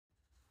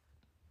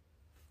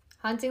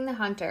Hunting the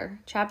Hunter,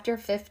 Chapter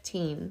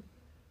 15.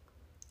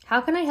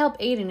 How can I help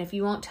Aiden if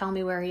you won't tell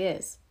me where he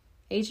is?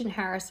 Agent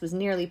Harris was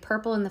nearly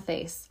purple in the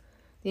face.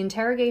 The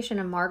interrogation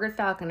of Margaret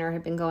Falconer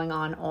had been going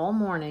on all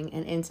morning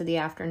and into the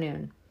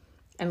afternoon.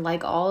 And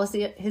like all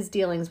his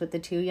dealings with the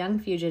two young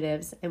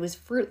fugitives, it was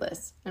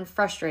fruitless and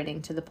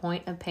frustrating to the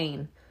point of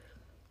pain.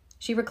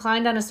 She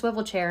reclined on a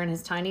swivel chair in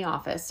his tiny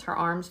office, her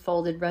arms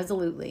folded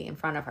resolutely in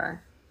front of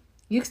her.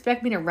 You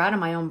expect me to rat on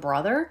my own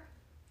brother?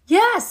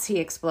 Yes, he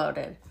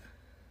exploded.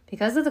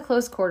 Because of the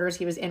close quarters,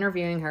 he was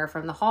interviewing her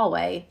from the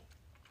hallway,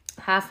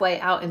 halfway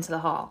out into the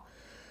hall.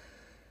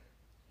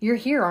 You're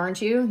here,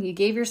 aren't you? You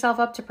gave yourself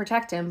up to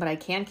protect him, but I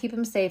can't keep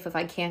him safe if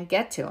I can't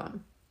get to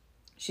him.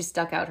 She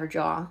stuck out her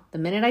jaw. The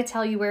minute I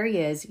tell you where he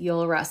is,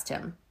 you'll arrest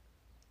him.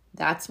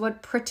 That's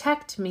what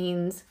protect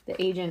means,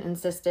 the agent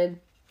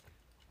insisted.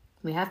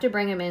 We have to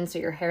bring him in so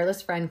your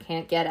hairless friend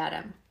can't get at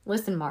him.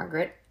 Listen,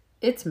 Margaret,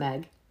 it's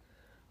Meg.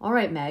 All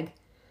right, Meg.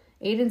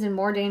 Aiden's in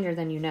more danger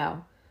than you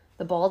know.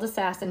 The bald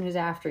assassin who's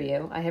after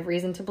you, I have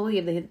reason to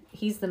believe that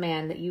he's the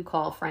man that you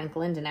call Frank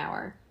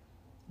Lindenauer.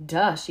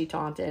 Duh, she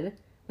taunted.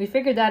 We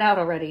figured that out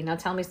already. Now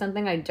tell me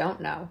something I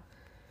don't know.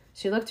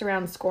 She looked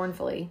around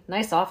scornfully.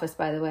 Nice office,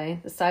 by the way.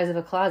 The size of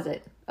a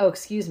closet. Oh,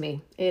 excuse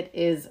me. It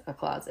is a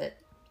closet.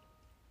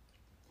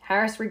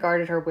 Harris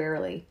regarded her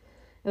warily.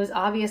 It was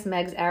obvious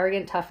Meg's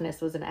arrogant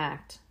toughness was an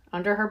act.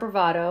 Under her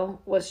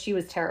bravado, she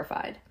was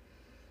terrified.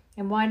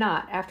 And why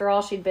not? After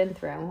all she'd been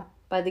through.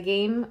 But the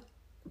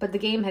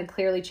game had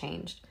clearly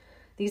changed.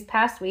 These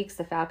past weeks,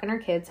 the Falconer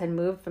kids had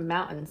moved from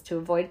mountains to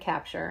avoid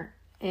capture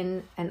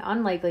in an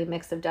unlikely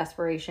mix of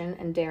desperation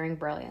and daring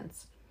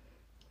brilliance.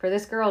 For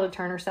this girl to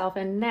turn herself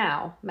in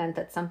now meant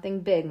that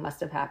something big must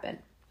have happened.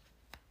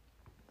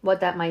 What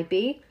that might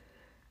be,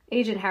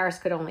 Agent Harris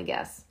could only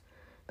guess.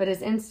 But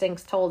his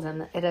instincts told him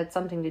that it had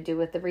something to do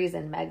with the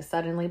reason Meg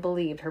suddenly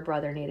believed her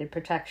brother needed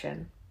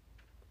protection.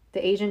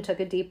 The agent took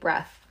a deep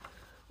breath.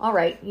 All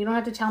right, you don't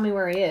have to tell me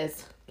where he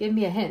is. Give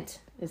me a hint.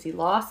 Is he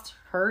lost?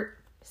 Hurt?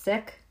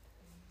 Sick?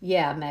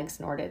 Yeah, Meg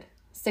snorted.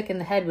 Sick in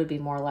the head would be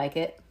more like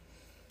it.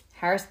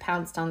 Harris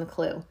pounced on the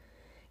clue.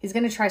 He's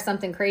going to try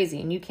something crazy,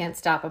 and you can't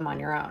stop him on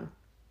your own.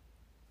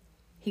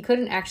 He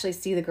couldn't actually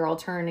see the girl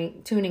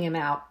tuning him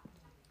out,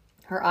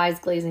 her eyes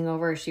glazing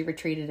over as she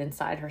retreated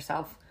inside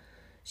herself.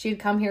 She had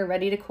come here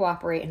ready to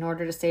cooperate in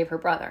order to save her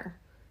brother.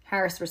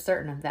 Harris was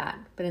certain of that,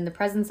 but in the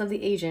presence of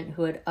the agent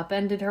who had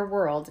upended her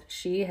world,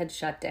 she had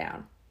shut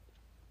down.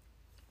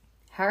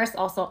 Harris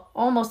also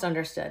almost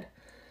understood.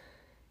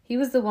 He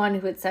was the one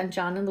who had sent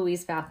John and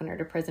Louise Falconer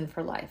to prison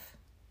for life.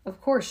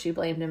 Of course she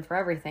blamed him for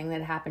everything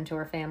that had happened to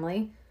her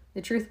family.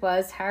 The truth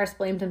was, Harris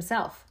blamed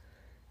himself.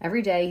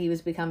 Every day he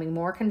was becoming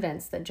more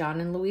convinced that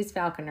John and Louise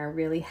Falconer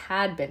really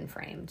had been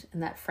framed,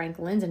 and that Frank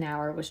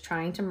Lindenauer was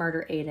trying to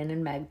murder Aiden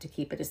and Meg to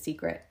keep it a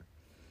secret.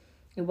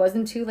 It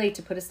wasn't too late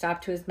to put a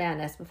stop to his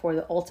madness before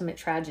the ultimate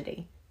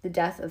tragedy, the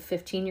death of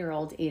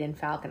 15-year-old Aiden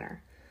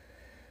Falconer.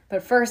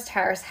 But first,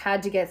 Harris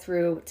had to get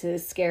through to the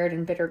scared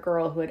and bitter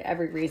girl who had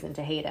every reason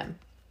to hate him.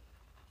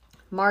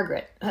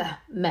 Meg.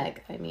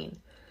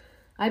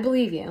 I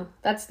believe you.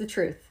 That's the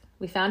truth.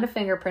 We found a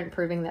fingerprint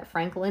proving that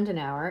Frank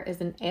Lindenauer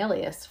is an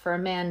alias for a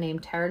man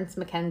named Terrence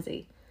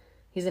McKenzie.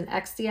 He's an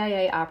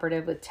ex-CIA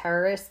operative with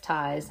terrorist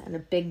ties and a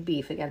big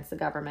beef against the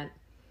government.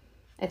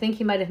 I think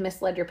he might have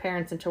misled your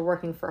parents into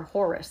working for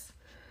Horus.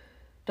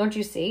 Don't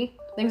you see?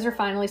 Things are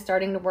finally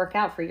starting to work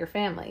out for your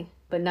family.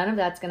 But none of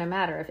that's going to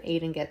matter if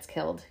Aiden gets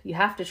killed. You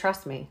have to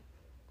trust me.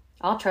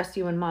 I'll trust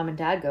you when Mom and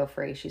Dad go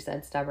free, she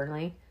said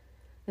stubbornly.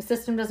 The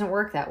system doesn't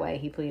work that way,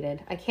 he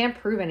pleaded. I can't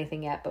prove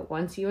anything yet, but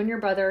once you and your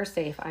brother are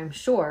safe, I'm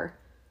sure.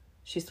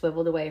 She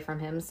swiveled away from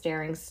him,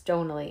 staring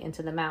stonily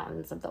into the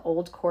mountains of the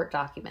old court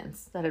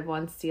documents that had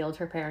once sealed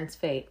her parents'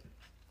 fate.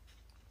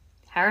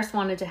 Harris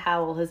wanted to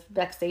howl his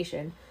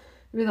vexation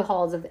through the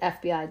halls of the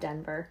FBI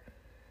Denver.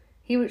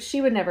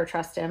 She would never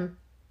trust him.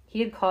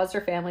 He had caused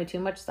her family too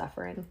much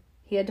suffering.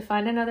 He had to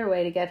find another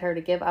way to get her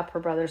to give up her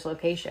brother's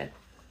location.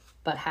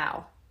 But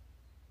how?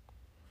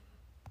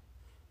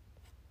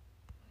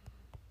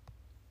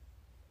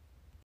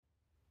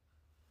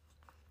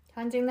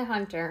 Hunting the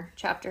Hunter,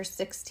 Chapter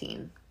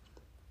 16.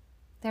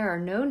 There are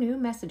no new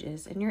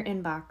messages in your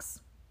inbox.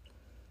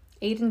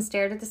 Aiden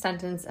stared at the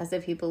sentence as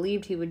if he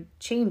believed he would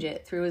change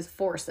it through his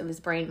force of his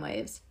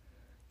brainwaves.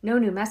 No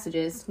new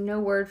messages, no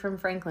word from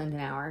Frank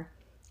Lindenauer.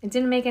 It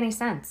didn't make any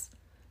sense.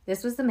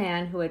 This was the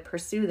man who had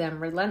pursued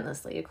them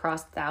relentlessly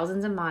across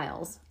thousands of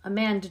miles, a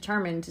man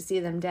determined to see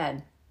them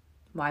dead.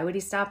 Why would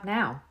he stop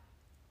now?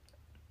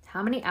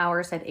 How many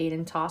hours had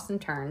Aiden tossed and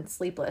turned,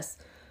 sleepless,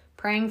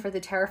 praying for the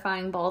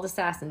terrifying bald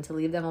assassin to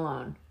leave them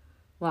alone?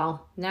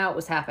 Well, now it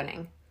was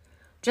happening.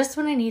 Just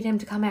when I need him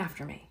to come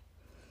after me.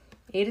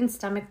 Aiden's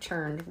stomach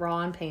churned,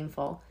 raw and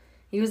painful.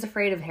 He was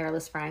afraid of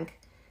hairless Frank,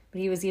 but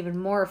he was even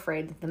more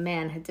afraid that the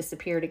man had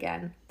disappeared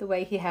again, the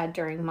way he had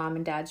during Mom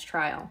and Dad's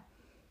trial.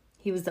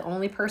 He was the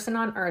only person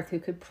on earth who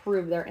could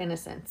prove their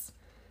innocence.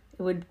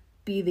 It would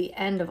be the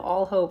end of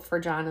all hope for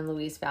John and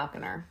Louise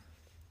Falconer.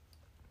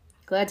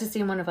 Glad to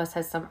see one of us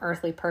has some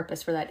earthly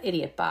purpose for that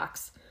idiot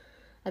box.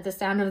 At the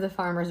sound of the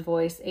farmer's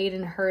voice,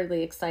 Aiden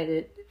hurriedly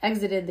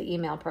exited the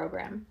email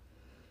program.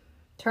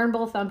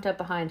 Turnbull thumped up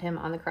behind him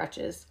on the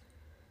crutches.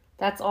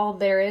 That's all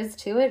there is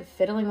to it,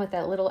 fiddling with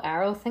that little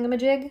arrow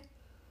thingamajig?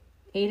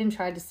 Aiden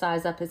tried to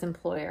size up his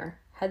employer.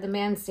 Had the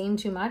man seen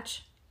too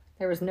much?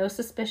 There was no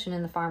suspicion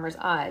in the farmer's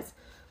eyes,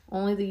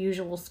 only the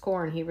usual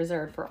scorn he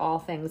reserved for all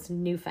things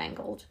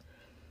newfangled.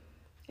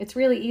 It's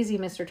really easy,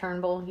 Mr.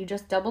 Turnbull. You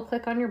just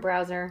double-click on your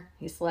browser,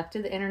 you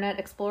selected the Internet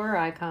Explorer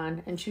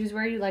icon, and choose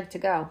where you'd like to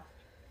go.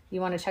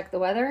 You want to check the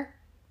weather?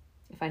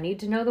 If I need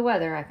to know the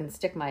weather, I can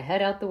stick my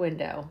head out the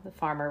window, the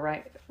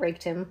farmer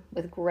raked him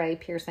with gray,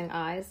 piercing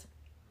eyes.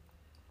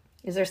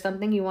 Is there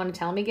something you want to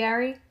tell me,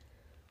 Gary?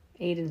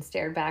 Aiden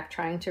stared back,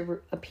 trying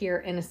to appear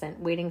innocent,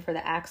 waiting for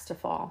the axe to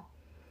fall.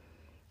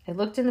 I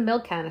looked in the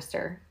milk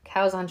canister.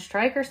 Cows on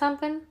strike or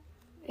something?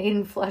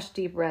 Aiden flushed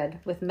deep red.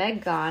 With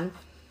Meg gone,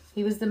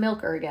 he was the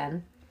milker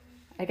again.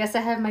 I guess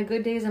I have my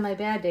good days and my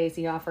bad days,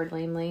 he offered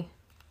lamely.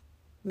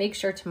 Make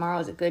sure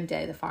tomorrow's a good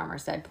day, the farmer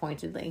said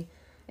pointedly.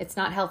 It's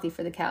not healthy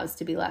for the cows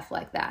to be left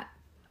like that.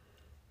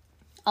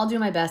 I'll do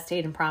my best,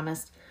 Aiden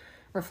promised,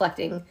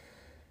 reflecting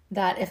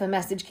that if a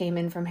message came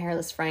in from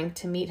Hairless Frank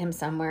to meet him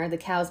somewhere, the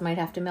cows might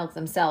have to milk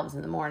themselves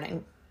in the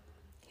morning.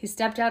 He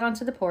stepped out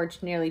onto the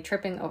porch, nearly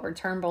tripping over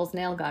Turnbull's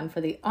nail gun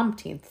for the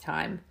umpteenth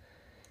time.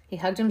 He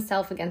hugged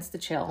himself against the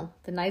chill.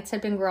 The nights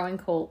had been growing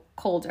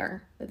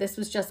colder, but this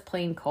was just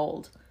plain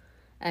cold.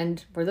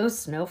 And were those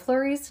snow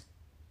flurries?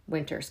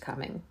 Winter's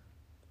coming.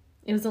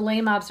 It was a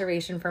lame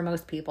observation for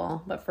most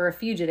people, but for a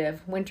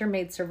fugitive, winter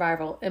made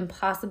survival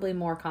impossibly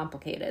more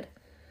complicated.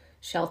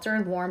 Shelter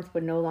and warmth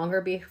would no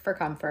longer be for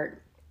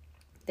comfort.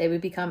 They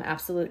would become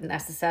absolute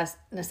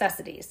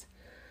necessities.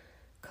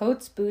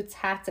 Coats, boots,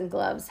 hats, and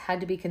gloves had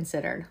to be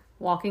considered.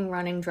 Walking,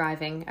 running,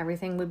 driving,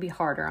 everything would be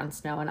harder on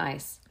snow and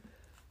ice.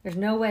 There's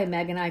no way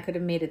Meg and I could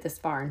have made it this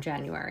far in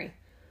January.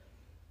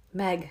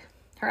 Meg.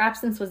 Her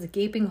absence was a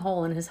gaping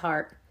hole in his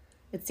heart.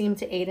 It seemed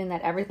to Aiden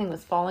that everything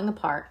was falling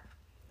apart.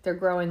 Their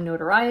growing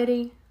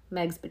notoriety,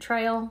 Meg's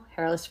betrayal,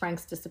 Hairless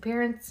Frank's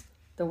disappearance,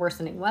 the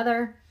worsening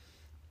weather.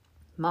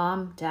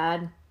 Mom,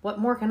 Dad, what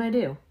more can I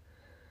do?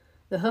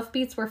 The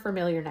hoofbeats were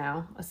familiar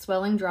now, a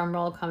swelling drum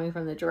roll coming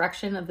from the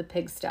direction of the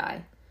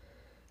pigsty.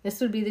 This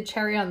would be the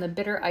cherry on the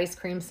bitter ice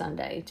cream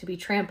sundae, to be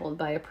trampled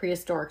by a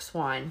prehistoric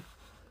swine.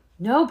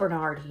 No,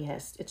 Bernard, he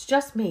hissed. It's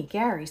just me.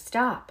 Gary,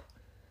 stop.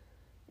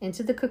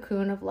 Into the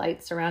cocoon of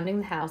light surrounding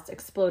the house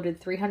exploded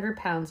 300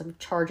 pounds of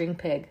charging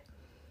pig.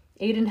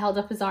 Aiden held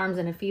up his arms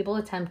in a feeble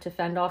attempt to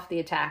fend off the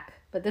attack,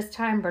 but this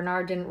time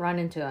Bernard didn't run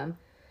into him.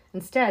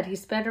 Instead, he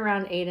sped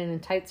around Aiden in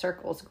tight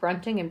circles,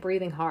 grunting and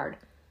breathing hard.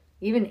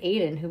 Even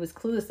Aiden, who was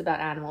clueless about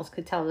animals,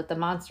 could tell that the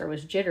monster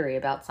was jittery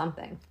about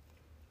something.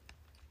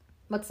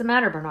 What's the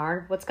matter,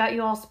 Bernard? What's got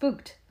you all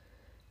spooked?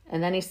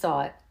 And then he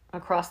saw it.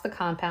 Across the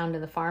compound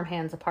in the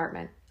farmhand's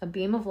apartment, a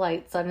beam of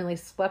light suddenly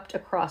swept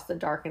across the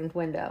darkened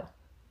window.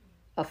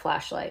 A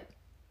flashlight.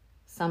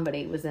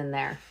 Somebody was in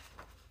there.